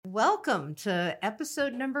welcome to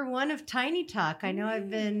episode number 1 of Tiny Talk. I know I've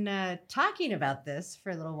been talking about this for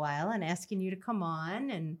a little while and asking you to come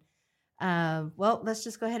on. And let's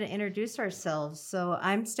just go ahead and introduce ourselves. So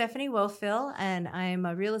I'm Stephanie Wofill, and I'm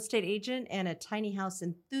a real estate agent and a tiny house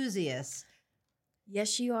enthusiast.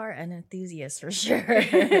 Yes, you are an enthusiast for sure.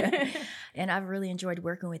 And I've really enjoyed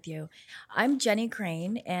working with you. I'm Genny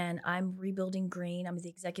Crane, and I'm Rebuilding Green. I'm the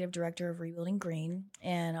executive director of Rebuilding Green,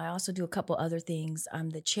 and I also do a couple other things.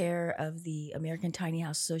 I'm the chair of the American Tiny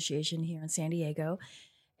House Association here in San Diego,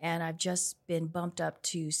 and I've just been bumped up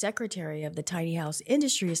to secretary of the Tiny House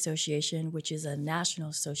Industry Association, which is a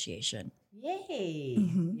national association. Yay!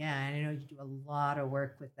 Mm-hmm. Yeah, and I know you do a lot of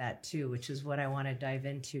work with that too, which is what I want to dive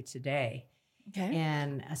into today. Okay.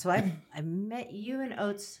 And so I met you and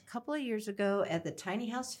Oates a couple of years ago at the Tiny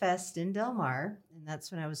House Fest in Del Mar. And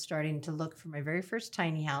that's when I was starting to look for my very first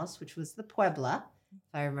tiny house, which was the Puebla,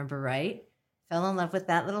 if I remember right. Fell in love with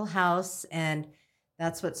that little house. And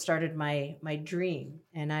that's what started my dream.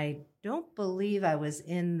 And I don't believe I was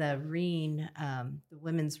in the REAN, the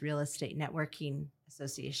Women's Real Estate Networking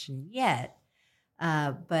Association yet.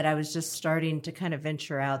 But I was just starting to kind of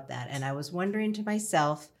venture out that. And I was wondering to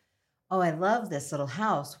myself, oh, I love this little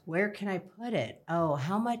house. Where can I put it? Oh,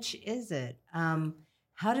 how much is it?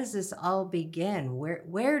 How does this all begin?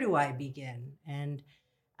 Where do I begin? And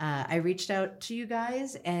I reached out to you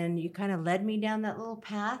guys, and you kind of led me down that little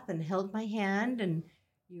path and held my hand, and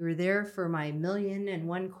you were there for my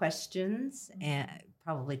 1,000,001 questions, and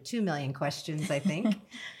probably 2,000,000 questions, I think.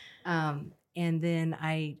 And then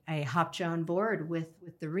I hopped you on board with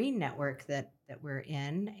the REAN network that we're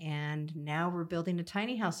in, and now we're building a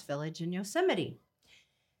tiny house village in Yosemite.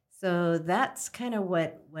 So that's kind of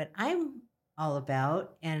what I'm all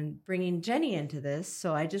about, and bringing Genny into this.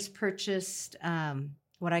 So I just purchased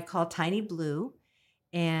what I call Tiny Blue,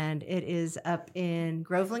 and it is up in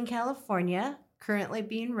Groveland, California, currently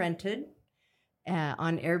being rented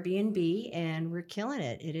on Airbnb, and we're killing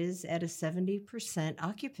it. It is at a 70%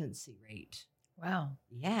 occupancy rate. Wow.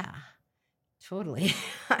 Yeah, totally.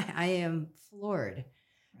 I am floored.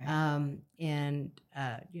 Right.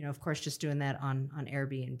 Of course, just doing that on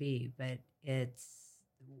Airbnb, but it's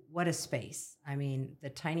what a space. I mean, the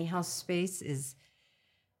tiny house space is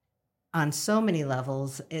on so many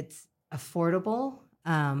levels. It's affordable.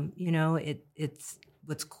 It's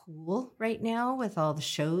what's cool right now with all the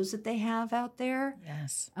shows that they have out there.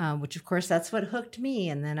 Yes. Which, of course, that's what hooked me.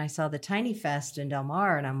 And then I saw the Tiny Fest in Del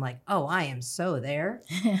Mar, and I'm like, oh, I am so there.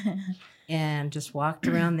 And just walked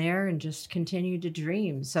around there and just continued to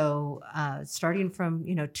dream. So starting from,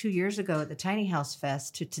 2 years ago at the Tiny House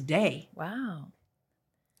Fest to today. Wow.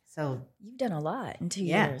 So you've done a lot in 2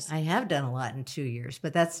 years. Yeah, I have done a lot in 2 years,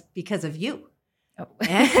 but that's because of you. Oh.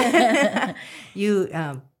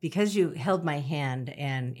 Because you held my hand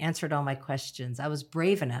and answered all my questions, I was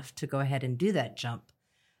brave enough to go ahead and do that jump.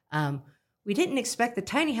 We didn't expect the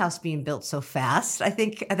tiny house being built so fast. I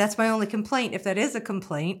think that's my only complaint. If that is a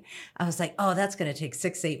complaint, I was like, oh, that's going to take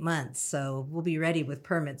 6-8 months. So we'll be ready with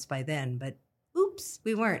permits by then. But oops,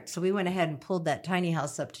 we weren't. So we went ahead and pulled that tiny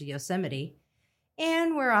house up to Yosemite,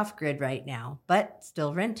 and we're off grid right now, but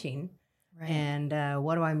still renting. Right. And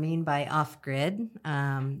what do I mean by off grid?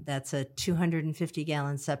 That's a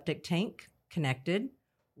 250-gallon septic tank connected.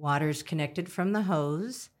 Water's connected from the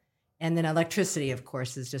hose. And then electricity, of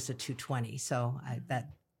course, is just a 220. So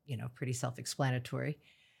pretty self-explanatory.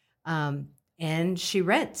 And she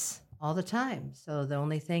rents all the time. So the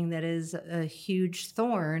only thing that is a huge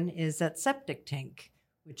thorn is that septic tank,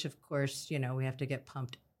 which, of course, we have to get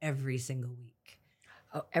pumped every single week.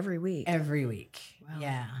 Oh, every week? Every week. Wow.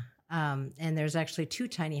 Yeah. And there's actually 2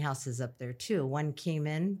 tiny houses up there, too. One came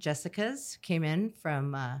in, Jessica's came in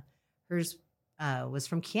from, hers was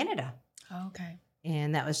from Canada. Oh, okay.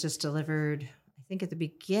 And that was just delivered, I think, at the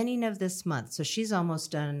beginning of this month. So she's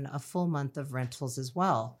almost done a full month of rentals as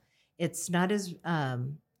well. It's not as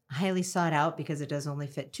highly sought out because it does only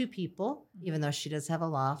fit 2 people, even though she does have a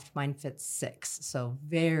loft. Mine fits 6, so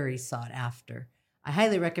very sought after. I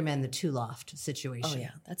highly recommend the 2-loft situation. Oh,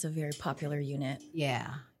 yeah. That's a very popular unit.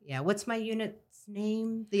 Yeah. Yeah. What's my unit's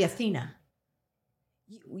name? The Athena.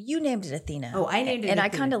 You named it Athena. Oh, I named it and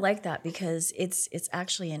Athena. I kind of like that because it's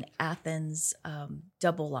actually an Athens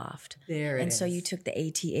double loft. There it is. And so you took the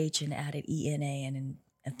ATH and added ENA, and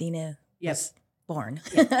Athena was born.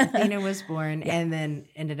 Yep. Athena was born, Yeah. and then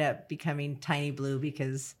ended up becoming Tiny Blue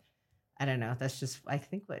because, I don't know, that's just, I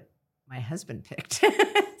think, what my husband picked.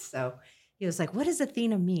 So he was like, what does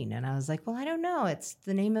Athena mean? And I was like, well, I don't know. It's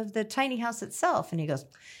the name of the tiny house itself. And he goes,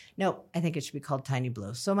 nope, I think it should be called Tiny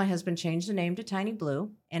Blue. So my husband changed the name to Tiny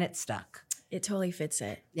Blue, and it stuck. It totally fits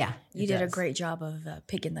it. Yeah, You did a great job of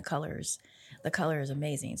picking the colors. The color is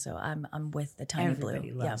amazing. So I'm with the tiny blue.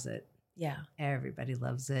 Everybody loves it. Yeah. Everybody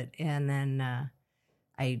loves it. And then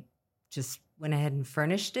I just went ahead and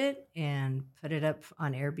furnished it and put it up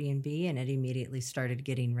on Airbnb, and it immediately started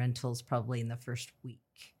getting rentals probably in the first week.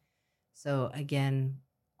 So again,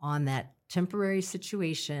 on that temporary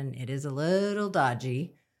situation, it is a little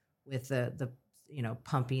dodgy with the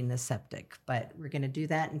pumping the septic, but we're going to do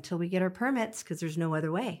that until we get our permits because there's no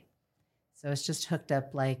other way. So it's just hooked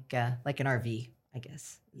up like an RV, I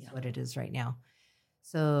guess, is what it is right now.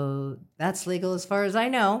 So that's legal as far as I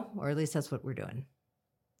know, or at least that's what we're doing.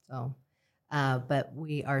 So, but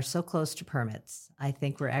we are so close to permits. I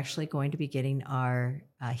think we're actually going to be getting our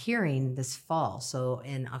hearing this fall, so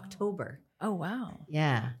in October. Oh, wow.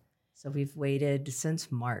 Yeah. So we've waited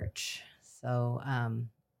since March. So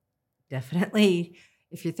definitely,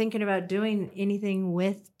 if you're thinking about doing anything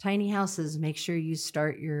with tiny houses, make sure you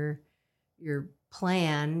start your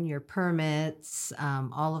plan, your permits,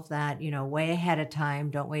 all of that, way ahead of time.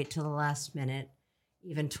 Don't wait till the last minute.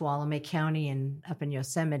 Even Tuolumne County and up in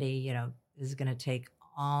Yosemite, is going to take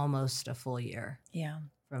almost a full year. Yeah.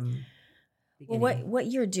 From beginning. Well, what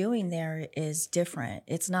you're doing there is different.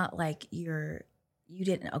 It's not like you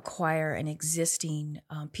didn't acquire an existing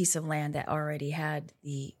piece of land that already had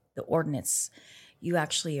the ordinance. You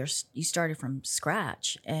actually you started from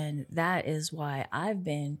scratch, and that is why I've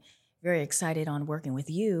been very excited on working with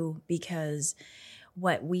you, because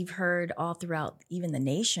what we've heard all throughout even the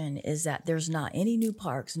nation is that there's not any new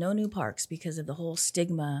parks, no new parks, because of the whole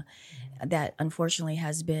stigma that unfortunately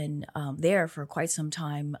has been there for quite some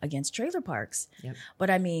time against trailer parks. Yep. But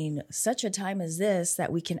I mean, such a time as this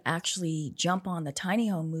that we can actually jump on the tiny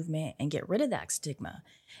home movement and get rid of that stigma.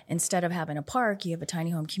 Instead of having a park, you have a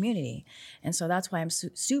tiny home community. And so that's why I'm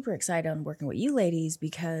super excited on working with you ladies,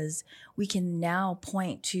 because we can now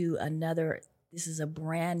point to this is a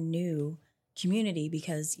brand new community,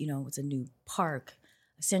 because it's a new park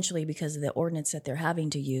essentially because of the ordinance that they're having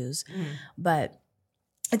to use. But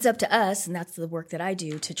it's up to us, and that's the work that I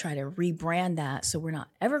do, to try to rebrand that so we're not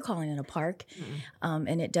ever calling it a park,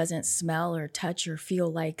 and it doesn't smell or touch or feel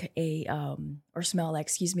like a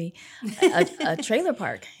trailer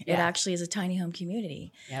park. Yeah. It actually is a tiny home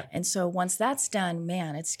community. Yep. And so once that's done,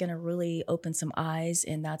 man, it's going to really open some eyes,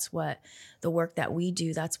 and that's what the work that we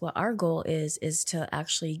do, that's what our goal is to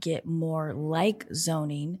actually get more like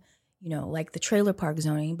zoning, like the trailer park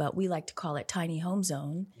zoning, but we like to call it tiny home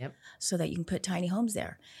zone. Yep. So that you can put tiny homes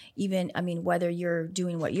there. Even, whether you're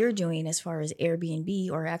doing what you're doing as far as Airbnb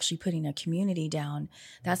or actually putting a community down,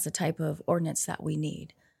 that's the type of ordinance that we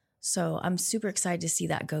need. So I'm super excited to see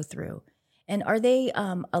that go through. And are they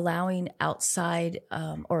allowing outside,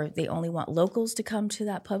 or they only want locals to come to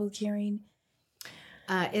that public hearing?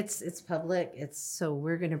 It's public. So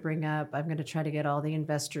we're going to I'm going to try to get all the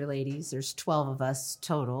investor ladies. There's 12 of us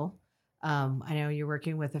total. I know you're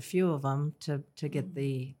working with a few of them to get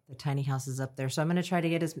the tiny houses up there. So I'm going to try to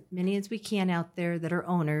get as many as we can out there that are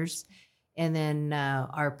owners. And then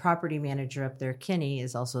our property manager up there, Kenny,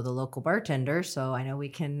 is also the local bartender. So I know we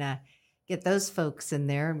can get those folks in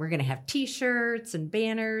there. And we're going to have T-shirts and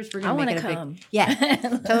banners. We're going to make it a come. big...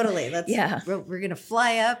 Yeah, totally. We're going to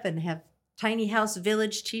fly up and have Tiny House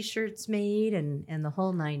Village T-shirts made and the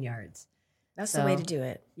whole 9 yards. That's the way to do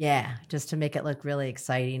it. Yeah, just to make it look really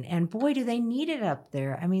exciting. And boy, do they need it up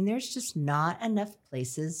there. There's just not enough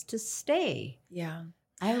places to stay. Yeah.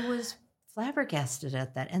 I was flabbergasted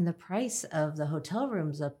at that. And the price of the hotel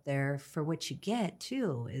rooms up there for what you get,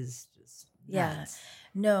 too, is just nuts.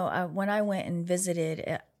 No, when I went and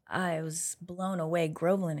visited, I was blown away.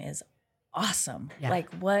 Groveland is awesome. Yeah.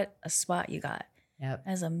 Like, what a spot you got. Yep.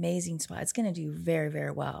 That's an amazing spot. It's going to do very,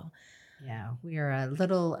 very well. Yeah, we are a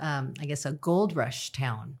little, a gold rush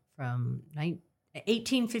town from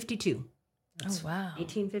 1852. Oh, wow.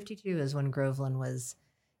 1852 is when Groveland was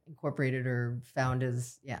incorporated or found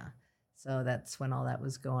as, So that's when all that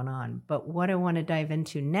was going on. But what I want to dive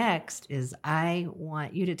into next is I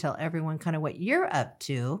want you to tell everyone kind of what you're up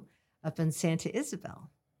to up in Santa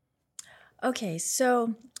Isabel. Okay,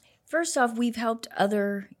 so first off, we've helped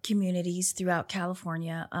other communities throughout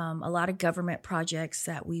California, a lot of government projects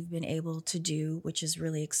that we've been able to do, which is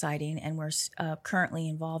really exciting. And we're currently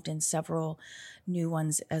involved in several new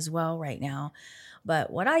ones as well right now.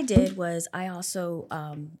 But what I did was I also,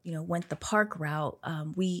 went the park route.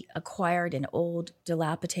 We acquired an old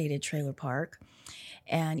dilapidated trailer park.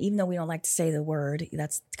 And even though we don't like to say the word,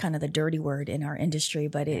 that's kind of the dirty word in our industry,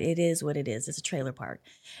 but it is what it is. It's a trailer park.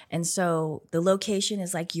 And so the location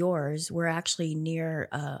is like yours. We're actually near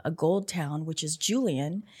a gold town, which is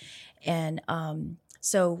Julian. And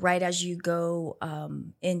So right as you go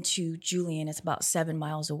into Julian, it's about 7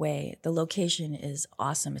 miles away. The location is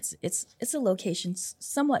awesome. It's a location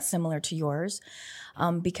somewhat similar to yours,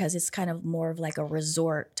 because it's kind of more of like a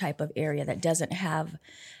resort type of area that doesn't have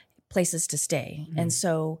places to stay. Mm-hmm. And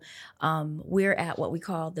so we're at what we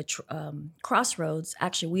call the Crossroads.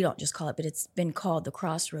 Actually, we don't just call it, but it's been called the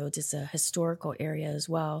Crossroads. It's a historical area as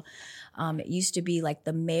well. It used to be like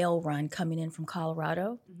the mail run coming in from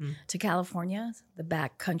Colorado Mm-hmm. to California, the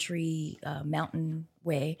backcountry mountain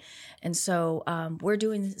way. And so we're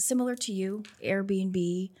doing similar to you,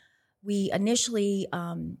 Airbnb. We initially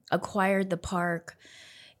acquired the park.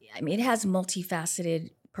 I mean, it has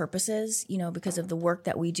multifaceted purposes, because of the work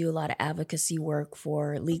that we do, a lot of advocacy work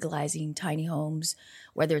for legalizing tiny homes,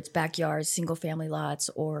 whether it's backyards, single family lots,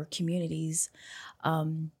 or communities.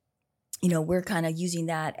 We're kind of using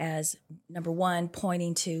that as number one,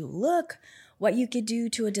 pointing to, look what you could do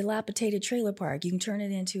to a dilapidated trailer park. You can turn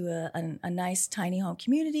it into a nice tiny home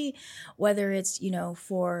community, whether it's,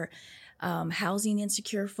 for housing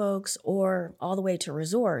insecure folks or all the way to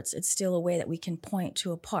resorts. It's still a way that we can point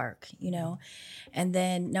to a park, And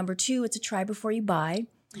then number two, it's a try before you buy,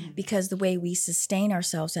 because the way we sustain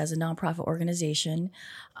ourselves as a nonprofit organization,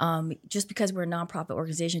 just because we're a nonprofit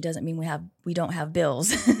organization doesn't mean we don't have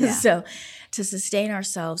bills. Yeah. So to sustain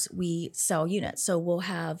ourselves, we sell units. So we'll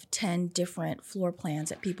have 10 different floor plans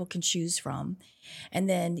that people can choose from. And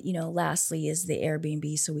then, lastly is the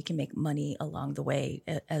Airbnb, so we can make money along the way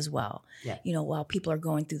as well. Yeah. While people are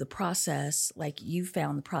going through the process, like you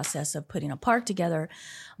found the process of putting a park together,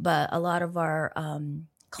 but a lot of our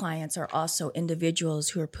clients are also individuals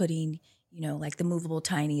who are putting, like the movable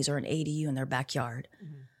tinies or an ADU in their backyard.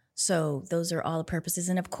 Mm-hmm. So those are all the purposes.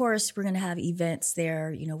 And of course, we're going to have events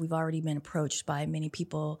there. We've already been approached by many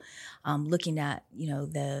people looking at,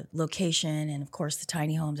 the location and, of course, the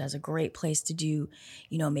tiny homes as a great place to do,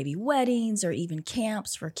 maybe weddings or even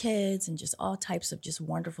camps for kids and just all types of just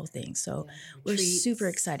wonderful things. So we're super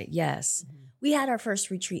excited. Yes. Mm-hmm. We had our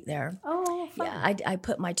first retreat there. Oh, fun. Yeah, I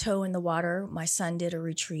put my toe in the water. My son did a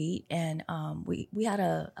retreat, and we had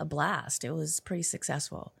a blast. It was pretty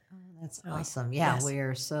successful. That's awesome. Yeah, yes. We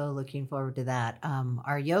are so looking forward to that.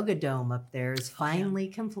 Our yoga dome up there is finally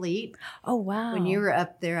complete. Oh, wow. When you were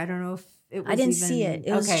up there, I don't know if it was I didn't see it.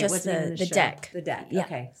 It was just the deck. The deck. Yeah.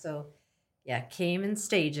 Okay. So, came in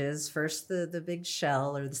stages. First the big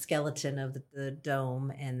shell or the skeleton of the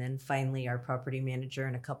dome, and then finally our property manager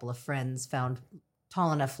and a couple of friends found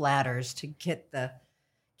tall enough ladders to get the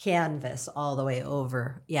canvas all the way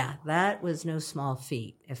over. Yeah, that was no small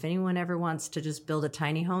feat. If anyone ever wants to just build a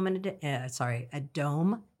tiny home a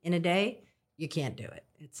dome in a day, you can't do it.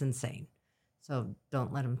 It's insane. So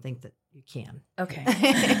don't let them think that you can. Okay.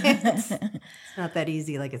 It's not that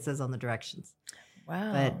easy like it says on the directions.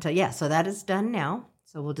 Wow. But so that is done now.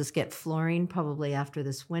 So we'll just get flooring probably after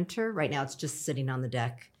this winter. Right now it's just sitting on the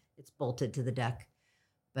deck. It's bolted to the deck.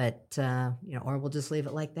 But, or we'll just leave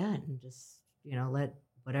it like that and just, let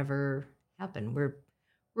whatever happen.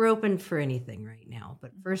 We're open for anything right now.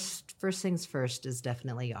 But first things first is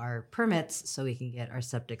definitely our permits so we can get our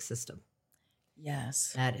septic system.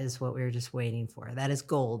 Yes. That is what we're just waiting for. That is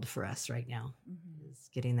gold for us right now, is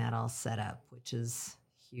getting that all set up, which is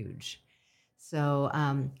huge. So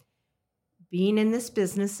being in this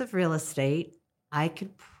business of real estate, I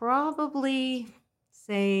could probably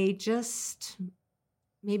say just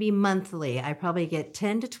maybe monthly, I probably get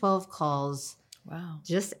 10 to 12 calls. Wow.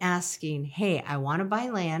 Just asking, hey, I want to buy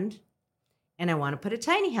land and I want to put a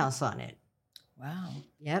tiny house on it. Wow.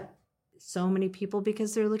 Yep. So many people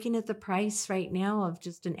because they're looking at the price right now of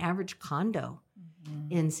just an average condo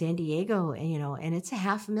in San Diego, and it's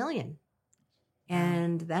 $500,000.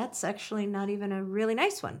 And that's actually not even a really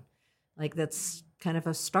nice one. Like that's kind of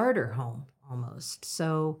a starter home almost.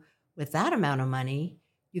 So with that amount of money,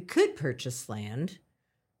 you could purchase land.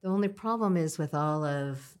 The only problem is with all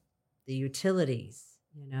of the utilities,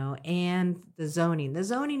 and the zoning. The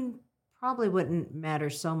zoning probably wouldn't matter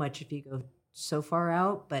so much if you go so far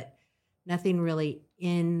out, but nothing really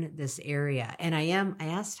in this area. And I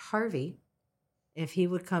asked Harvey if he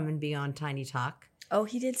would come and be on Tiny Talk. Oh,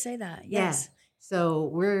 he did say that. Yes. Yeah. So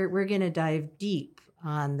we're going to dive deep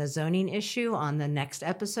on the zoning issue on the next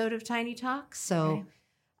episode of Tiny Talk. So,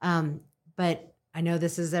 okay. But I know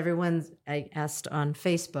this is I asked on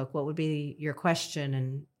Facebook, what would be your question?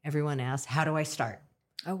 And everyone asked, how do I start?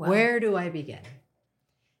 Oh, wow. Where do I begin?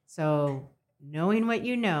 So knowing what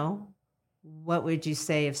you know, what would you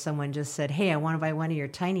say if someone just said, hey, I want to buy one of your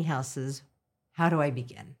tiny houses? How do I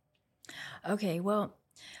begin? Okay, well,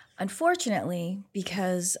 unfortunately,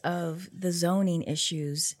 because of the zoning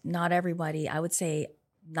issues, not everybody, I would say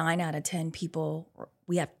 9 out of 10 people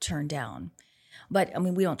we have to turn down. But I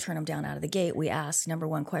mean, we don't turn them down out of the gate. We ask number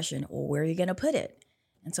one question, well, where are you going to put it?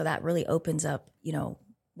 And so that really opens up,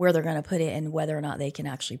 where they're going to put it and whether or not they can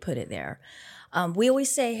actually put it there. We always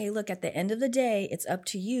say, hey, look, at the end of the day, it's up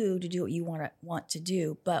to you to do what you want to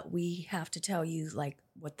do. But we have to tell you like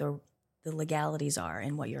what the legalities are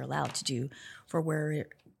and what you're allowed to do for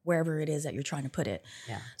wherever it is that you're trying to put it.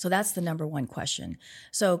 Yeah. So that's the number one question.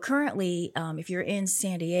 So currently, if you're in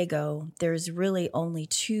San Diego, there's really only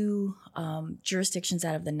 2 jurisdictions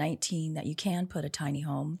out of the 19 that you can put a tiny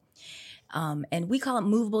home. And we call it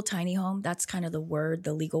movable tiny home. That's kind of the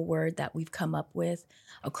legal word that we've come up with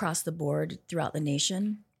across the board throughout the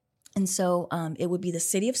nation. And so it would be the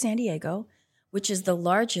city of San Diego, which is the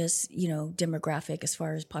largest, demographic as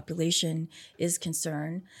far as population is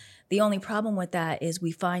concerned. The only problem with that is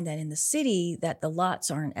we find that in the city that the lots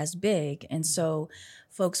aren't as big. And so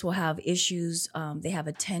folks will have issues. They have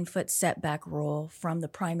a 10-foot setback rule from the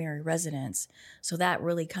primary residence. So that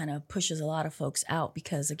really kind of pushes a lot of folks out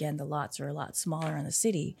because, again, the lots are a lot smaller in the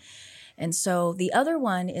city. And so the other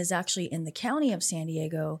one is actually in the county of San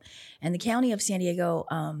Diego. And the county of San Diego,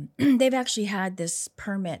 they've actually had this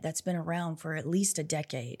permit that's been around for at least a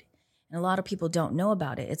decade. And a lot of people don't know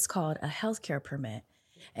about it. It's called a healthcare permit.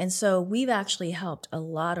 And so we've actually helped a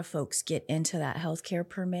lot of folks get into that healthcare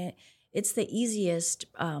permit. It's the easiest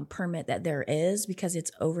permit that there is because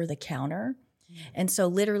it's over the counter. Mm-hmm. And so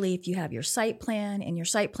literally if you have your site plan, and your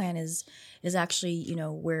site plan is actually,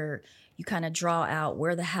 where you kind of draw out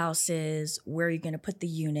where the house is, where you're going to put the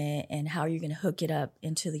unit, and how you're going to hook it up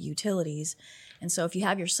into the utilities. And so if you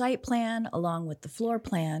have your site plan along with the floor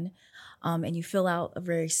plan, and you fill out a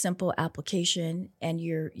very simple application and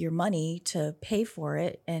your money to pay for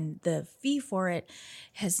it, and the fee for it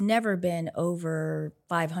has never been over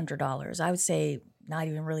 $500. I would say not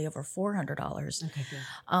even really over $400. Okay,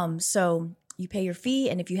 good. So you pay your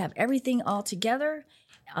fee, and if you have everything all together,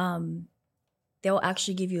 they'll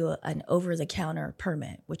actually give you an over-the-counter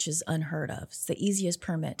permit, which is unheard of. It's the easiest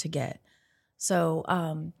permit to get.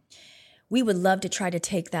 So we would love to try to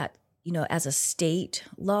take that, as a state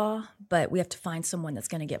law, but we have to find someone that's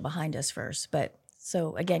going to get behind us first. But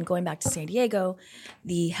so again, going back to San Diego,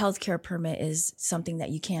 the healthcare permit is something that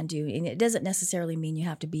you can do. And it doesn't necessarily mean you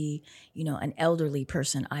have to be, an elderly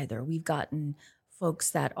person either. We've gotten folks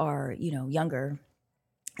that are, younger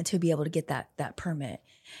to be able to get that permit.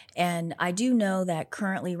 And I do know that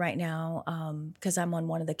currently right now, because I'm on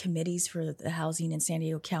one of the committees for the housing in San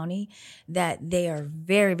Diego County, that they are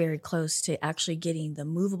very, very close to actually getting the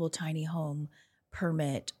movable tiny home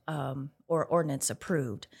permit or ordinance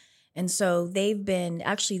approved. And so they've been,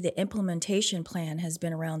 actually the implementation plan has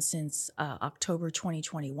been around since October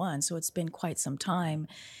 2021. So it's been quite some time.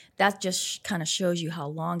 That just kind of shows you how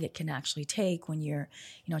long it can actually take when you're,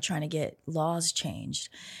 trying to get laws changed.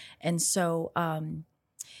 And so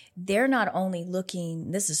they're not only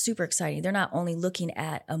looking, this is super exciting, they're not only looking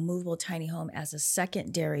at a movable tiny home as a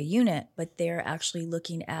secondary unit, but they're actually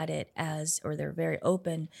looking at it as, or they're very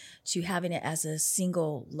open to having it as a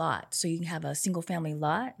single lot. So you can have a single family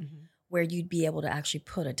lot where you'd be able to actually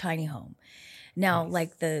put a tiny home. Now,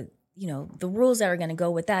 like the rules that are going to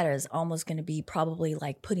go with that is almost going to be probably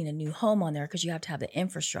like putting a new home on there because you have to have the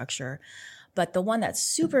infrastructure. But the one that's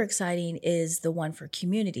super exciting is the one for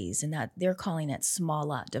communities, and that they're calling it small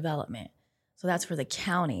lot development. So that's for the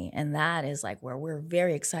county, and that is like where we're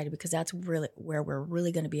very excited because that's really where we're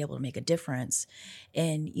really going to be able to make a difference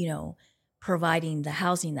in, providing the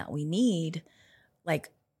housing that we need, like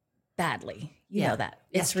badly. You know that.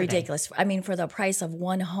 It's ridiculous. I mean, for the price of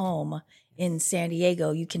one home in San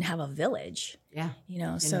Diego, you can have a village. Yeah.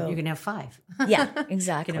 So you can have 5. Yeah,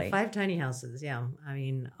 exactly. You can have 5 tiny houses. Yeah. I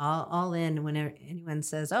mean, all in, whenever anyone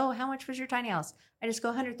says, oh, how much was your tiny house? I just go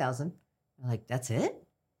 100,000. I'm like, that's it?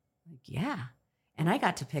 Like, yeah. And I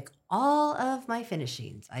got to pick all of my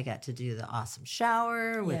finishings. I got to do the awesome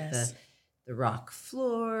shower with the rock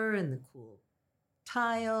floor and the cool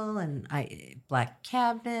tile and black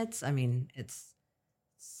cabinets. I mean, it's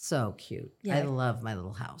so cute. Yeah. I love my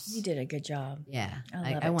little house. You did a good job. Yeah.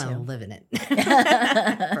 I want to live in it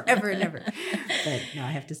forever and ever. But no,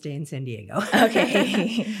 I have to stay in San Diego.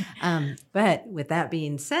 Okay. But with that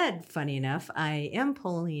being said, funny enough, I am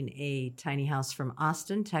pulling a tiny house from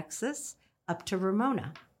Austin, Texas, up to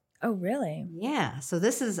Ramona. Oh, really? Yeah. So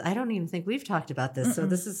this is, I don't even think we've talked about this. So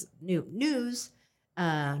this is newsflash.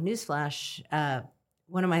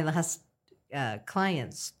 One of my last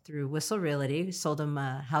clients through Whistle Realty sold him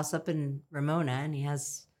a house up in Ramona, and he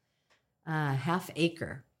has half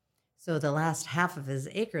acre. So the last half of his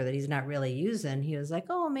acre that he's not really using, he was like,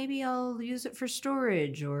 oh, maybe I'll use it for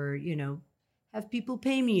storage or, have people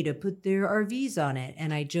pay me to put their RVs on it.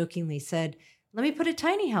 And I jokingly said, let me put a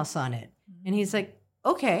tiny house on it. And he's like,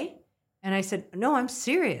 okay. And I said, no, I'm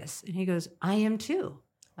serious. And he goes, I am too.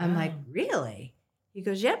 I'm like, really? He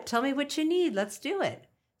goes, yep, tell me what you need. Let's do it.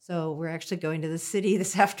 So we're actually going to the city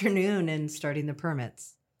this afternoon and starting the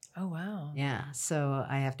permits. Oh, wow. Yeah. So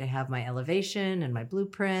I have to have my elevation and my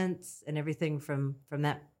blueprints and everything from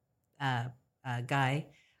that guy.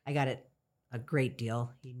 I got it a great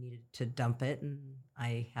deal. He needed to dump it, and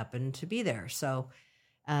I happened to be there. So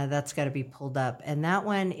that's got to be pulled up. And that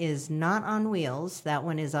one is not on wheels. That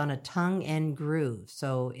one is on a tongue and groove.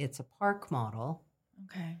 So it's a park model.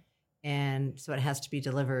 Okay. And so it has to be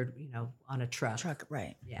delivered, on a truck.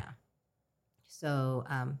 Right. Yeah. So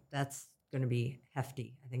that's going to be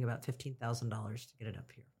hefty. I think about $15,000 to get it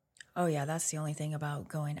up here. Oh, yeah. That's the only thing about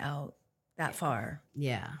going out that far.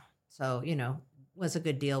 Yeah. So, was a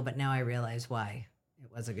good deal, but now I realize why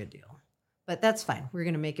it was a good deal. But that's fine. We're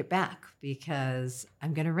going to make it back because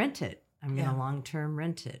I'm going to rent it. I'm going to long-term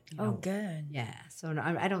rent it. Oh, good. Yeah. So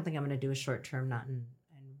I don't think I'm going to do a short-term, not in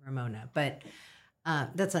Ramona, but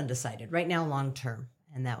that's undecided. Right now, long-term.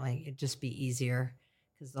 And that way it'd just be easier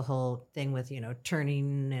because the whole thing with,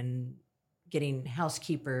 turning and getting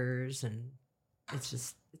housekeepers, and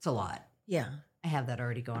it's a lot. Yeah. I have that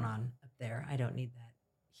already going on up there. I don't need that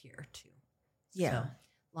here too. Yeah. So,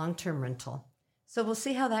 long-term rental. So we'll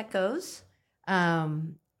see how that goes.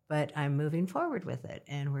 But I'm moving forward with it,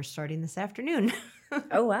 and we're starting this afternoon.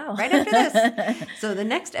 Oh, wow. Right after this. So the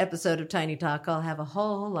next episode of Tiny Talk, I'll have a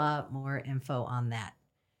whole lot more info on that.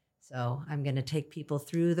 So I'm going to take people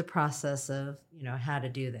through the process of, how to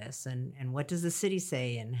do this, and what does the city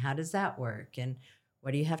say, and how does that work, and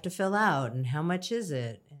what do you have to fill out, and how much is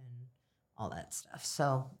it, and all that stuff.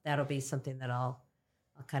 So that'll be something that I'll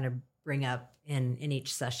kind of bring up in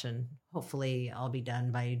each session. Hopefully I'll be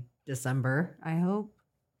done by December, I hope.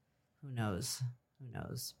 Who knows?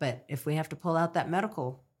 But if we have to pull out that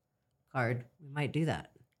medical card, we might do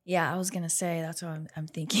that. Yeah, I was going to say, that's what I'm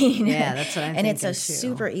thinking. Yeah, that's what I'm and thinking. And it's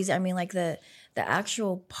super easy. I mean, like the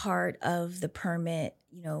actual part of the permit,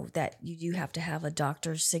 that you do have to have a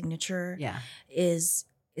doctor's signature. Yeah.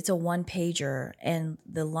 It's a 1-pager, and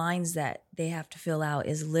the lines that they have to fill out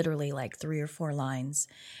is literally like 3 or 4 lines.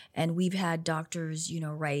 And we've had doctors,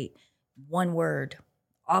 write one word,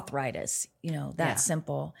 arthritis, that's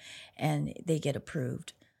simple, and they get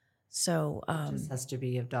approved. So it just has to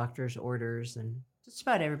be of doctor's orders, and just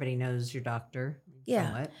about everybody knows your doctor. Yeah.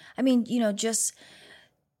 Somewhat. I mean, just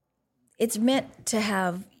it's meant to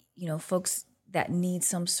have, folks that need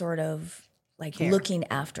some sort of like care. Looking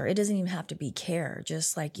after. It doesn't even have to be care.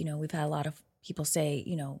 Just like, we've had a lot of people say,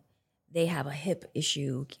 they have a hip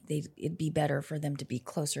issue. It'd be better for them to be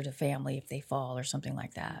closer to family if they fall or something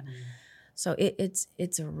like that. Mm-hmm. So it's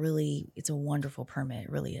a wonderful permit.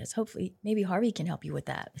 It really is. Hopefully, maybe Harvey can help you with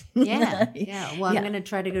that. Yeah. Well, I'm going to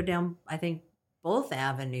try to go down, I think, both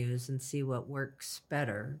avenues and see what works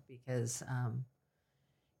better because,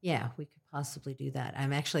 we could possibly do that.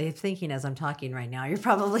 I'm actually thinking as I'm talking right now, you're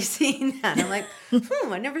probably seeing that. I'm like,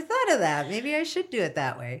 I never thought of that. Maybe I should do it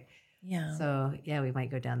that way. Yeah. So, we might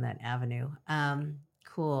go down that avenue.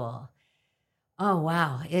 Cool. Oh,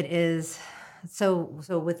 wow. It is. So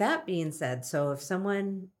with that being said, so if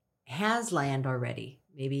someone has land already,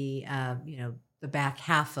 maybe, the back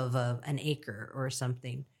half of an acre or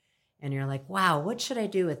something, and you're like, wow, what should I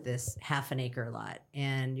do with this half an acre lot?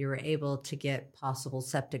 And you were able to get possible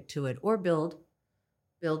septic to it or build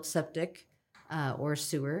septic or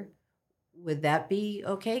sewer. Would that be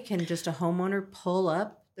okay? Can just a homeowner pull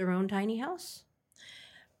up their own tiny house?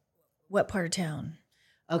 What part of town?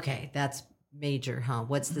 Okay, that's major, huh?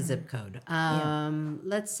 What's the zip code?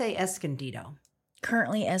 Let's say Escondido.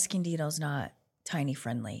 Currently, Escondido's not tiny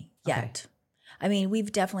friendly yet. Okay. I mean,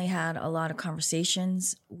 we've definitely had a lot of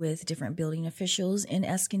conversations with different building officials in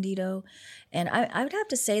Escondido. And I would have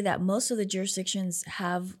to say that most of the jurisdictions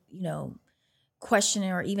have, questioning,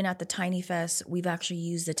 or even at the Tiny Fest, we've actually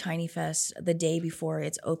used the Tiny Fest the day before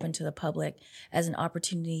it's open to the public as an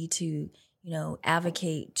opportunity to,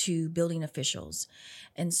 advocate to building officials.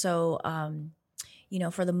 And so,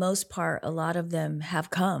 for the most part, a lot of them have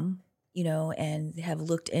come, and have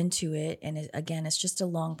looked into it. And again, it's just a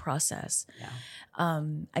long process. Yeah.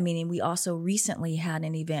 And we also recently had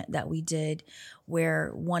an event that we did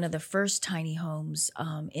where one of the first tiny homes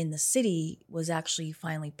in the city was actually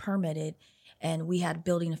finally permitted. And we had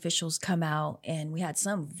building officials come out, and we had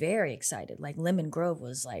some very excited. Like Lemon Grove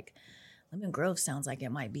sounds like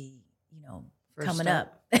it might be, coming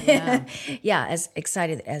up. Yeah. Yeah, as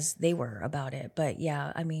excited as they were about it. But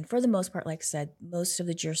yeah, I mean, for the most part, like I said, most of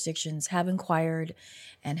the jurisdictions have inquired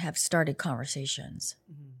and have started conversations.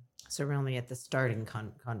 Mhm. So we're only at the starting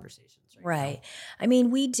conversations Right. now. I mean,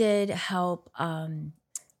 we did help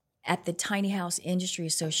at the Tiny House Industry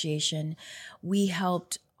Association. We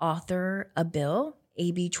helped author a bill,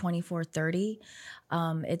 AB 2430.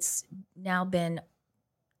 It's now been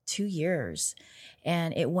 2 years,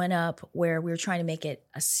 and it went up where we were trying to make it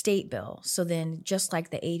a state bill. So then, just like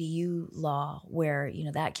the ADU law, where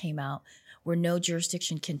that came out, where no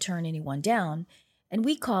jurisdiction can turn anyone down, and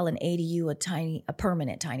we call an ADU a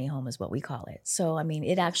permanent tiny home is what we call it. So I mean,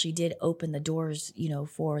 it actually did open the doors,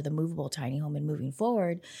 for the movable tiny home and moving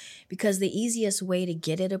forward, because the easiest way to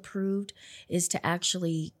get it approved is to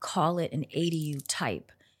actually call it an ADU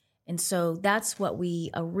type. And so that's what we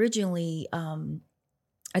originally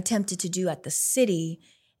attempted to do at the city,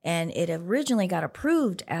 and it originally got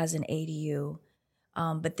approved as an ADU.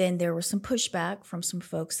 But then there was some pushback from some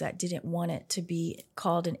folks that didn't want it to be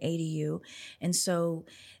called an ADU. And so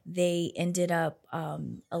they ended up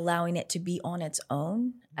allowing it to be on its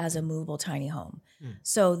own as a movable tiny home.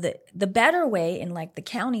 So the better way, and like the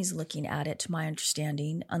county's looking at it, to my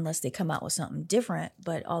understanding, unless they come out with something different,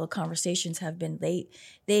 but all the conversations have been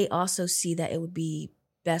they also see that it would be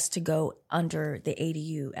best to go under the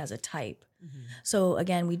ADU as a type. So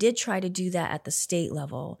again, we did try to do that at the state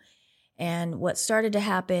level. And what started to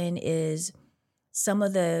happen is some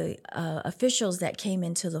of the officials that came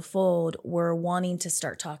into the fold were wanting to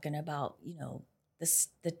start talking about,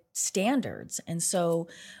 the standards. And so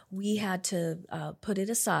we had to put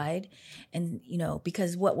it aside. And,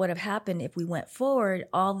 because what would have happened if we went forward,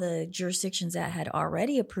 all the jurisdictions that had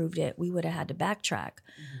already approved it, we would have had to backtrack.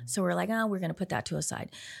 So we're like, we're going to put that to a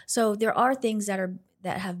side. So there are things that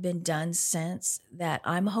have been done since that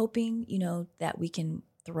I'm hoping, that we can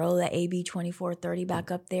throw the AB 2430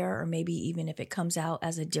 back up there, or maybe even if it comes out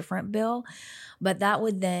as a different bill. But that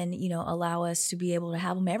would then, allow us to be able to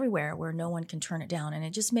have them everywhere where no one can turn it down. And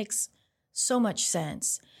it just makes so much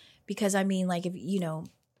sense, because I mean, like, if,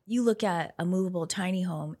 you look at a movable tiny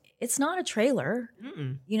home, it's not a trailer,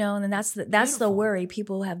 and then that's the Beautiful. worry.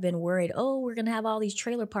 People have been worried, we're going to have all these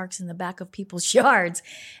trailer parks in the back of people's yards.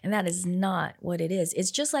 And that is not what it is.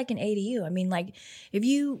 It's just like an ADU. I mean, like, if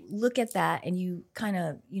you look at that and you kind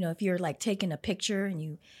of, if you're like taking a picture and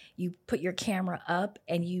you put your camera up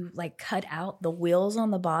and you like cut out the wheels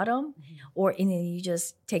on the bottom, and then you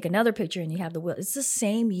just take another picture and you have the wheel. It's the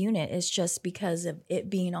same unit. It's just because of it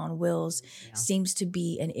being on wheels seems to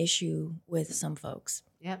be an issue with some folks.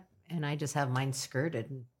 Yep. And I just have mine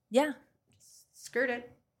skirted. Yeah. Skirted.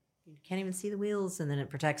 You can't even see the wheels, and then it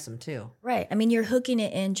protects them too. Right. I mean, you're hooking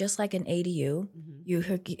it in just like an ADU.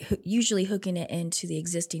 You're usually hooking it into the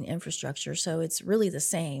existing infrastructure. So it's really the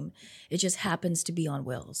same. It just happens to be on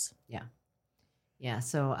wheels. Yeah. Yeah.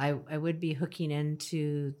 So I would be hooking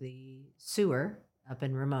into the sewer up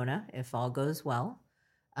in Ramona if all goes well.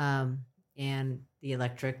 And the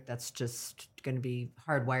electric, that's just going to be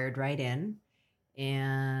hardwired right in.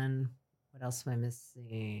 And what else am I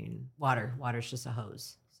missing? Water. Water's just a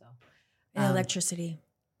hose. So And electricity.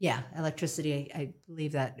 Yeah, electricity. I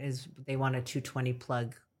believe that is, they want a 220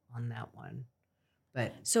 plug on that one.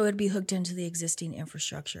 But so it'd be hooked into the existing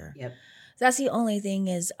infrastructure. Yep. That's the only thing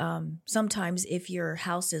is sometimes if your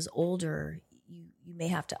house is older, you may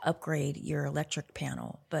have to upgrade your electric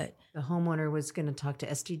panel. But the homeowner was going to talk to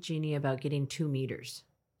SDG&E about getting 2 meters.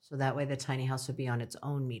 So that way the tiny house would be on its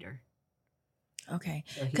own meter. Okay.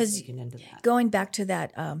 So he's because looking into that. going back to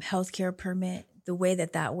that healthcare permit, the way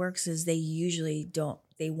that works is they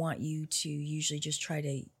want you to usually just try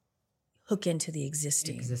to hook into the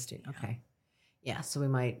existing. Okay. Yeah. So we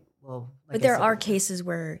might, but there are cases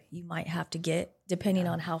where you might have to get, depending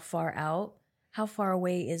on how far out. How far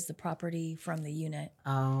away is the property from the unit?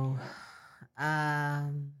 Oh, I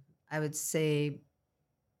would say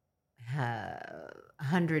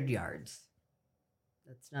 100 yards.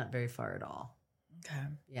 That's not very far at all. Okay.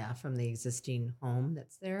 Yeah, from the existing home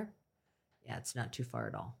that's there. Yeah, it's not too far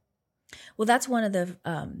at all. Well, that's one of the,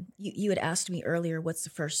 you had asked me earlier, what's the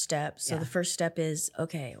first step? So the first step is,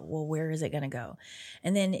 okay, well, where is it going to go?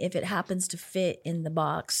 And then if it happens to fit in the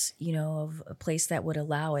box, of a place that would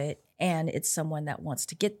allow it, and it's someone that wants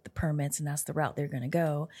to get the permits and that's the route they're going to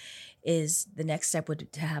go, is the next step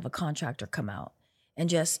would to have a contractor come out and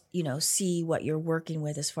just, see what you're working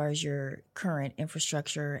with as far as your current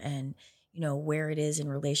infrastructure and, where it is in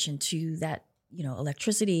relation to that,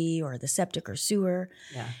 electricity or the septic or sewer.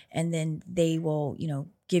 Yeah. And then they will,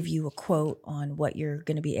 give you a quote on what you're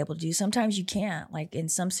going to be able to do. Sometimes you can't. Like in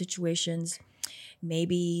some situations,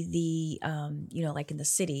 Maybe like in the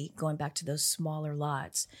city, going back to those smaller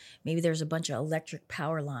lots, maybe there's a bunch of electric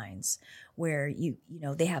power lines where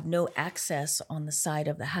they have no access on the side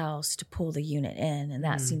of the house to pull the unit in. And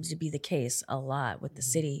that seems to be the case a lot with the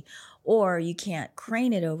city. Or you can't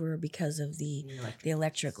crane it over because of the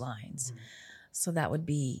electric lines. So that would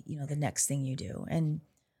be, the next thing you do. And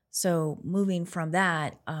so moving from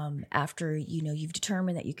that, after, you've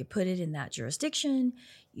determined that you could put it in that jurisdiction,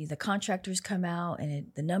 the contractors come out and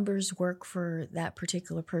the numbers work for that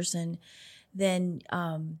particular person, then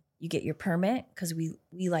you get your permit, because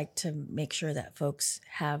we like to make sure that folks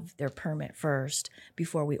have their permit first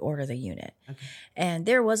before we order the unit. Okay. And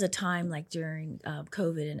there was a time like during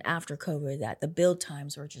COVID and after COVID that the build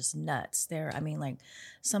times were just nuts.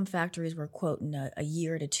 Some factories were quoting a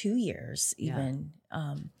year to 2 years even.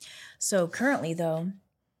 Yeah. So currently though,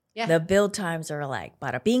 the build times are like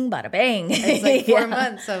bada bing, bada bang. It's like 4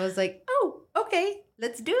 months. I was like, oh, okay,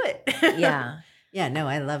 let's do it. Yeah. Yeah, no,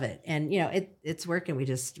 I love it. And, it's working. We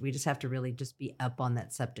just have to really just be up on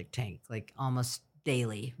that septic tank, like almost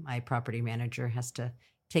daily. My property manager has to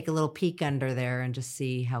take a little peek under there and just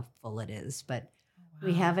see how full it is. But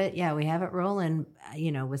we have it. Yeah, we have it rolling,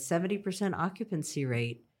 with 70% occupancy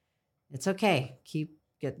rate. It's okay.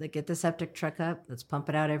 Get the septic truck up. Let's pump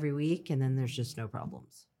it out every week. And then there's just no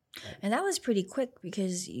problems. But, and that was pretty quick,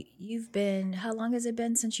 because you've been, how long has it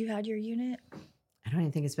been since you had your unit? I don't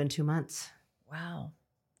even think it's been 2 months. Wow.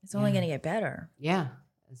 It's only going to get better. Yeah.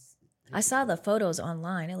 I saw the photos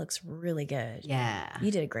online. It looks really good. Yeah. You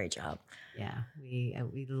did a great job. Yeah.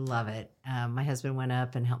 We love it. My husband went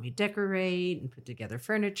up and helped me decorate and put together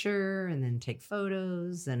furniture and then take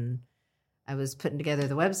photos. And I was putting together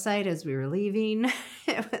the website as we were leaving.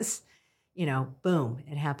 It was, boom,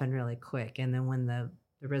 it happened really quick. And then when the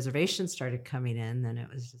reservations started coming in, then it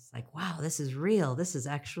was just like, wow, this is real. This is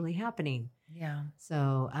actually happening. Yeah.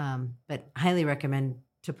 So, but highly recommend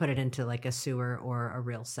to put it into like a sewer or a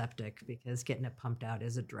real septic, because getting it pumped out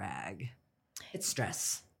is a drag. It's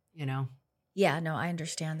stress, Yeah, no, I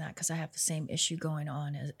understand that, because I have the same issue going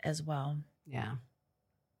on as well. Yeah.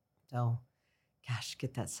 So, gosh,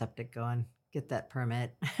 get that septic going. Get that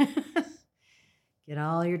permit. Get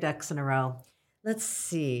all your ducks in a row. Let's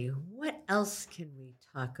see. What else can we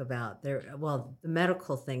talk about there? Well, the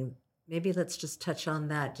medical thing, maybe let's just touch on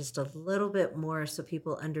that just a little bit more so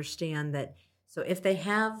people understand that. So if they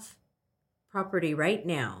have property right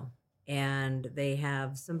now and they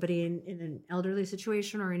have somebody in an elderly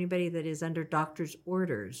situation or anybody that is under doctor's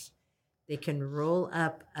orders, they can roll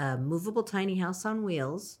up a movable tiny house on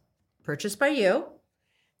wheels, purchased by you.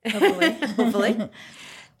 Hopefully.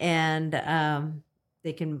 And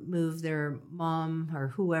they can move their mom or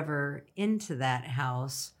whoever into that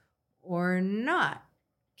house or not.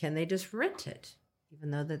 Can they just rent it, even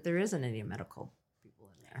though that there isn't any medical people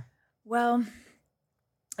in there? Well,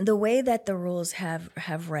 the way that the rules have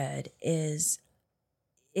read is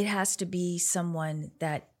it has to be someone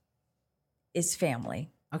that is family.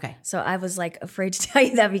 Okay. So I was like afraid to tell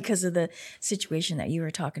you that because of the situation that you were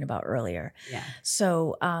talking about earlier. Yeah.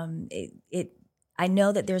 So I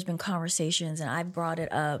know that there's been conversations, and I brought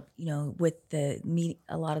it up, with a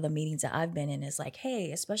lot of the meetings that I've been in, is like,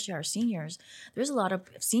 hey, especially our seniors, there's a lot of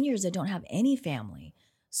seniors that don't have any family.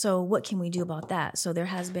 So what can we do about that? So there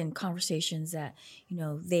has been conversations that,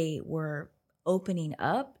 they were opening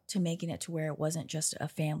up to making it to where it wasn't just a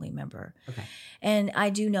family member. Okay. And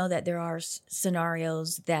I do know that there are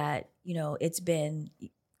scenarios that, it's been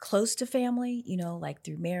close to family, like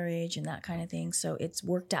through marriage and that kind of thing. So it's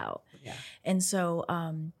worked out. Yeah. And so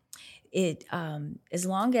as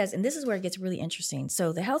long as, and this is where it gets really interesting.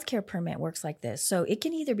 So the healthcare permit works like this. So it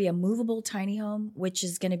can either be a movable tiny home, which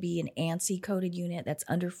is going to be an ANSI coded unit that's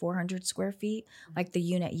under 400 square feet, like the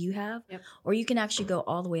unit you have, yep. Or you can actually go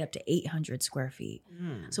all the way up to 800 square feet.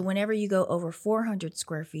 Mm. So whenever you go over 400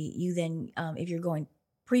 square feet, you then, if you're going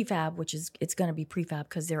prefab, which is, it's going to be prefab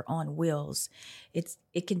because they're on wheels,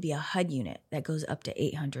 it can be a HUD unit that goes up to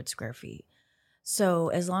 800 square feet. So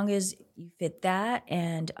as long as you fit that,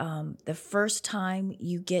 and the first time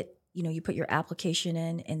you get, you put your application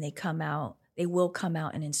in and they will come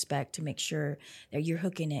out and inspect to make sure that you're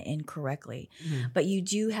hooking it in correctly. Mm-hmm. But you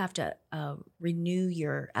do have to renew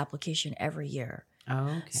your application every year. Oh,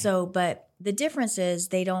 okay. So, but the difference is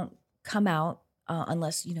they don't come out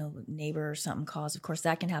unless, neighbor or something calls. Of course,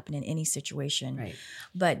 that can happen in any situation. Right.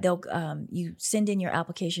 But they'll you send in your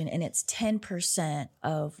application, and it's 10%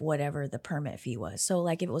 of whatever the permit fee was. So,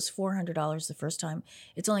 like if it was $400 the first time,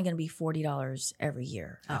 it's only going to be $40 every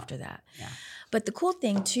year after that. Yeah. But the cool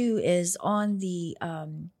thing too is on the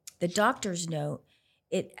doctor's note,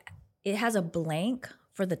 it has a blank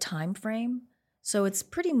for the time frame. So it's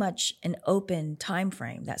pretty much an open time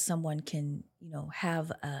frame that someone can,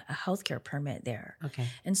 have a healthcare permit there. Okay.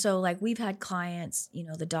 And so like we've had clients,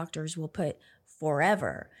 the doctors will put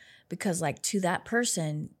forever because like to that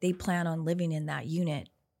person, they plan on living in that unit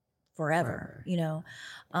forever.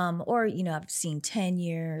 Or, I've seen 10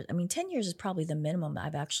 years. I mean, 10 years is probably the minimum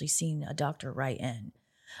I've actually seen a doctor write in.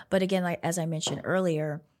 But again, like as I mentioned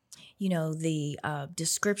earlier, the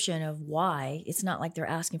description of why, it's not like they're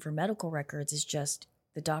asking for medical records. It's just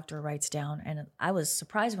the doctor writes down. And I was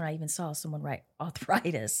surprised when I even saw someone write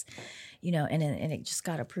arthritis, and it just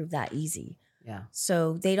got approved that easy. Yeah.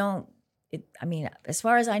 So they don't, as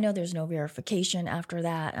far as I know, there's no verification after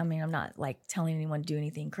that. I mean, I'm not like telling anyone to do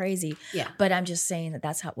anything crazy. Yeah. But I'm just saying that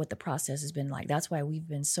that's what the process has been like. That's why we've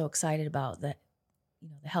been so excited about the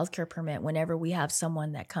healthcare permit. Whenever we have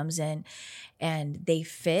someone that comes in and they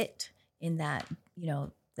fit in that,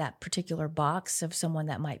 that particular box of someone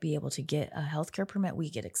that might be able to get a healthcare permit, we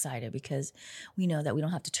get excited because we know that we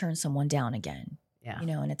don't have to turn someone down again. Yeah.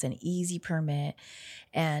 And it's an easy permit.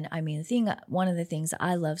 And I mean, one of the things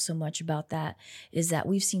I love so much about that is that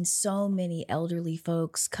we've seen so many elderly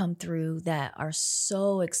folks come through that are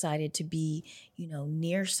so excited to be,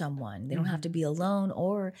 near someone. They don't have to be alone,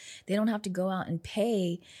 or they don't have to go out and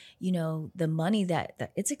pay, the money that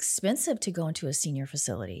it's expensive to go into a senior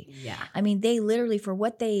facility. Yeah. I mean, they literally, for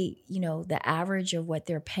what they, the average of what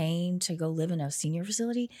they're paying to go live in a senior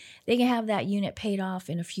facility, they can have that unit paid off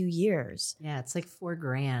in a few years. Yeah. It's like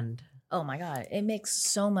 $4,000. Oh my God. It makes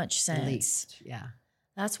so much sense. At least. Yeah.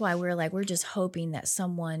 That's why we're just hoping that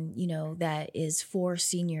someone, that is for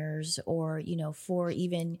seniors or, for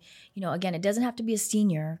even, again, it doesn't have to be a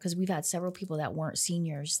senior, because we've had several people that weren't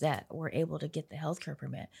seniors that were able to get the healthcare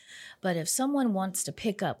permit. But if someone wants to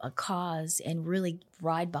pick up a cause and really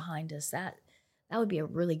ride behind us, that would be a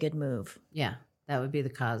really good move. Yeah. That would be the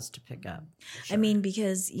cause to pick up. Sure. I mean,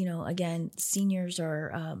 because, again, seniors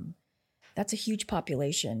are, that's a huge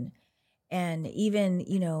population. And even,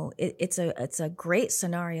 it's a great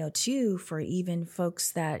scenario too for even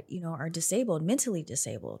folks that, are disabled, mentally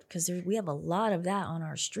disabled, because we have a lot of that on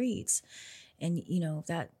our streets. And,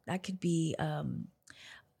 that could be a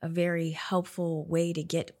very helpful way to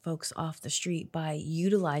get folks off the street by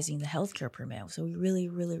utilizing the healthcare permit. So we really,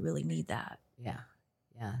 really, really need that. Yeah.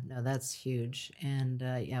 Yeah. No, that's huge. And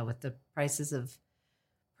with the prices of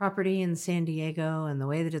property in San Diego and the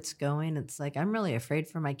way that it's going, it's like, I'm really afraid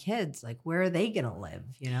for my kids. Like, where are they going to live,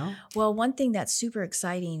 Well, one thing that's super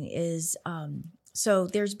exciting is, so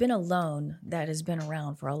there's been a loan that has been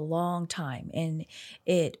around for a long time, and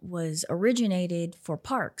it was originated for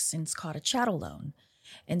parks, and it's called a chattel loan.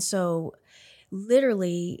 And so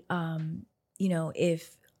literally,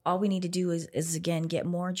 if all we need to do is again, get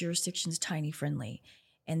more jurisdictions tiny friendly,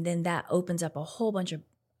 and then that opens up a whole bunch of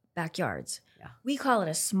backyards. Yeah. We call it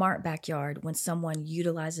a smart backyard when someone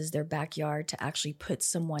utilizes their backyard to actually put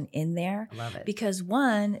someone in there. I love it. Because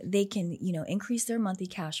one, they can, increase their monthly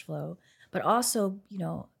cash flow, but also,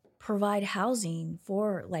 provide housing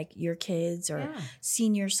for like your kids or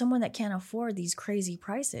seniors, someone that can't afford these crazy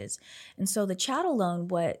prices. And so the chattel loan,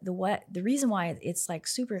 the reason why it's like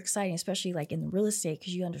super exciting, especially like in the real estate,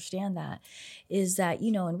 because you understand that, is that,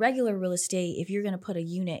 in regular real estate, if you're going to put a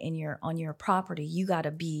unit on your property, you got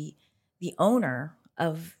to be the owner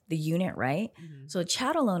of the unit, right? Mm-hmm. So a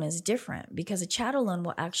chattel loan is different, because a chattel loan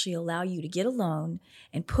will actually allow you to get a loan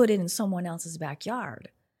and put it in someone else's backyard.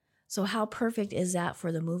 So how perfect is that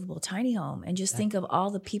for the movable tiny home? And just think of all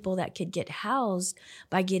the people that could get housed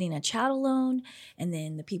by getting a chattel loan, and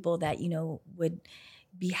then the people that, would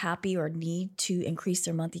be happy or need to increase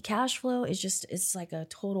their monthly cash flow. It's like a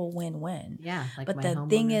total win-win. Yeah. But the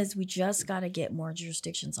thing is, we just got to get more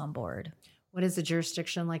jurisdictions on board. What is the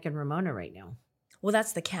jurisdiction like in Ramona right now? Well,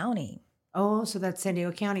 that's the county. Oh, so that's San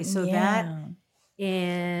Diego County. So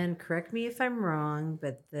and correct me if I'm wrong,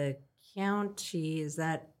 but the county, is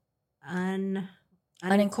that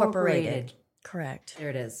unincorporated? Correct. There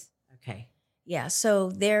it is. Okay. Yeah.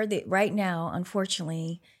 So right now,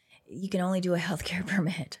 unfortunately, you can only do a healthcare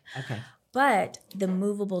permit. Okay. But the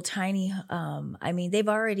movable tiny, they've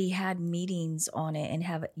already had meetings on it and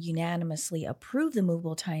have unanimously approved the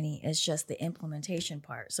movable tiny. It's just the implementation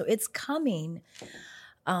part. So it's coming.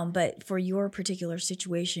 But for your particular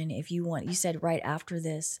situation, if you said right after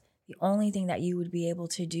this, the only thing that you would be able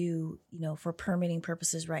to do, for permitting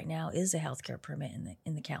purposes right now is a healthcare permit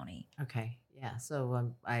in the county. Okay. Yeah.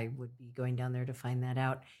 So I would be going down there to find that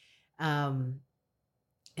out.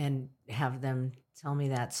 And have them tell me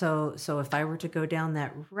that. So if I were to go down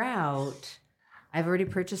that route, I've already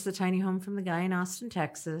purchased the tiny home from the guy in Austin,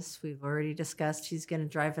 Texas. We've already discussed he's going to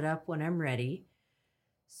drive it up when I'm ready.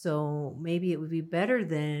 So maybe it would be better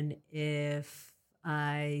then if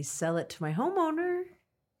I sell it to my homeowner.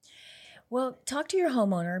 Well, talk to your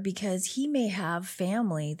homeowner because he may have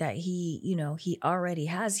family that he already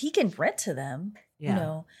has. He can rent to them,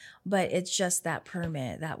 Yeah. but it's just that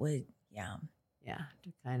permit that would, yeah. Yeah.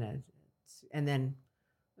 To kind of, and then,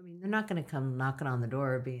 I mean, they're not going to come knocking on the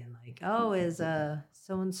door being like, oh, is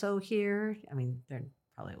so-and-so here? I mean, they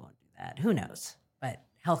probably won't do that. Who knows? But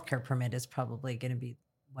healthcare permit is probably going to be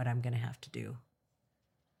what I'm going to have to do.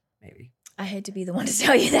 Maybe. I hate to be the one to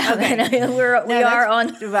tell you that, Okay. but we are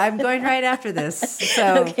on. I'm going right after this.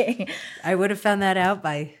 So Okay. I would have found that out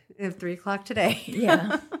by 3:00 today.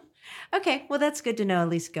 Yeah. Okay. Well, that's good to know, at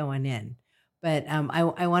least going in. But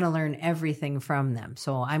I want to learn everything from them.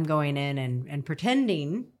 So I'm going in and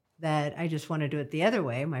pretending that I just want to do it the other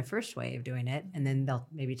way, my first way of doing it. And then they'll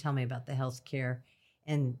maybe tell me about the health care.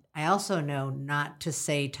 And I also know not to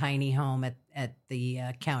say tiny home at the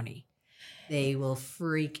county. They will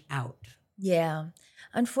freak out. Yeah.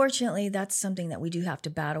 Unfortunately, that's something that we do have to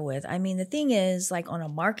battle with. I mean, the thing is, like on a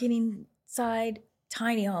marketing side,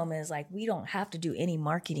 tiny home is like we don't have to do any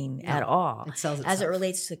marketing at all It sells itself. as it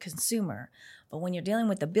relates to the consumer. But when you're dealing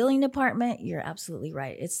with the billing department, you're absolutely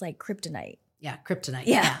right. It's like kryptonite. Yeah, kryptonite.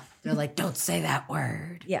 Yeah. They're like, don't say that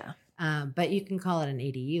word. Yeah. But you can call it an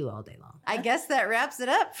ADU all day long. I guess that wraps it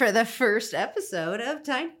up for the first episode of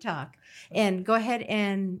Tiny Talk. And go ahead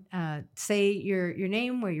and say your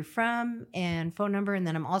name, where you're from, and phone number. And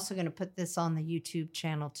then I'm also going to put this on the YouTube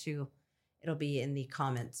channel too. It'll be in the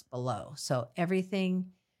comments below. So everything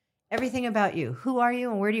about you. Who are you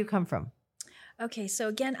and where do you come from? Okay, so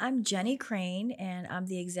again, I'm Genny Crane, and I'm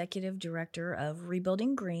the executive director of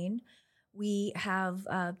Rebuilding Green. We have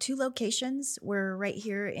 2 locations. We're right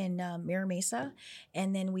here in Mira Mesa,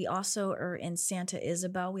 and then we also are in Santa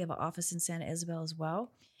Isabel. We have an office in Santa Isabel as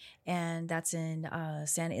well, and that's in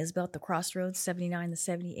Santa Isabel at the crossroads, 79 to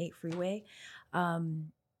 78 freeway.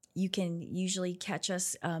 You can usually catch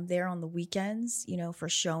us there on the weekends, for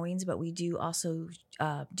showings, but we do also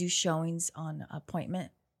do showings on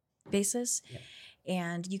appointment basis. Yep.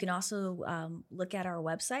 And you can also look at our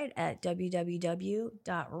website at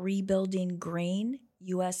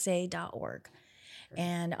www.rebuildinggreenusa.org.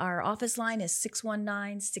 And our office line is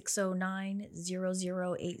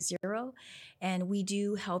 619-609-0080. And we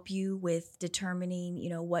do help you with determining,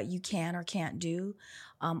 what you can or can't do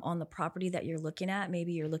on the property that you're looking at.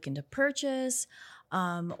 Maybe you're looking to purchase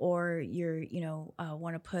or you're,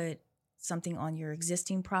 want to put something on your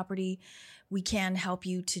existing property. We can help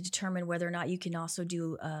you to determine whether or not you can also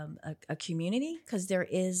do a community, because there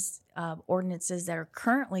is ordinances that are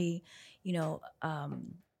currently,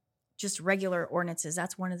 just regular ordinances.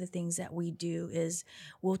 That's one of the things that we do is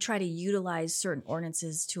we'll try to utilize certain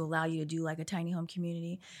ordinances to allow you to do like a tiny home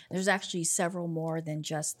community. There's actually several more than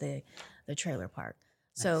just the trailer park.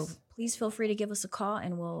 Nice. So please feel free to give us a call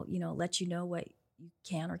and we'll, let you know what you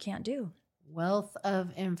can or can't do. Wealth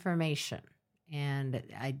of information. And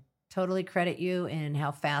I totally credit you in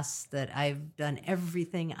how fast that I've done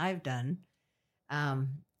everything I've done.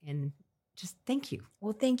 And just thank you.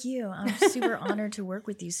 Well, thank you. I'm super honored to work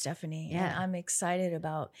with you, Stephanie. Yeah. And I'm excited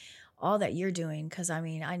about all that you're doing because,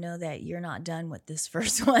 I know that you're not done with this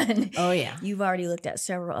first one. Oh, yeah. You've already looked at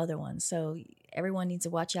several other ones. So everyone needs to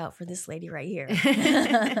watch out for this lady right here.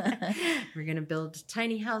 We're going to build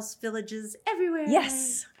tiny house villages everywhere.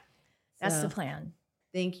 Yes. That's the plan.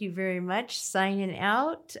 Thank you very much. Signing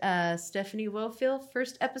out, Stephanie Wofield,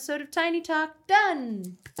 first episode of Tiny Talk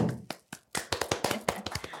done.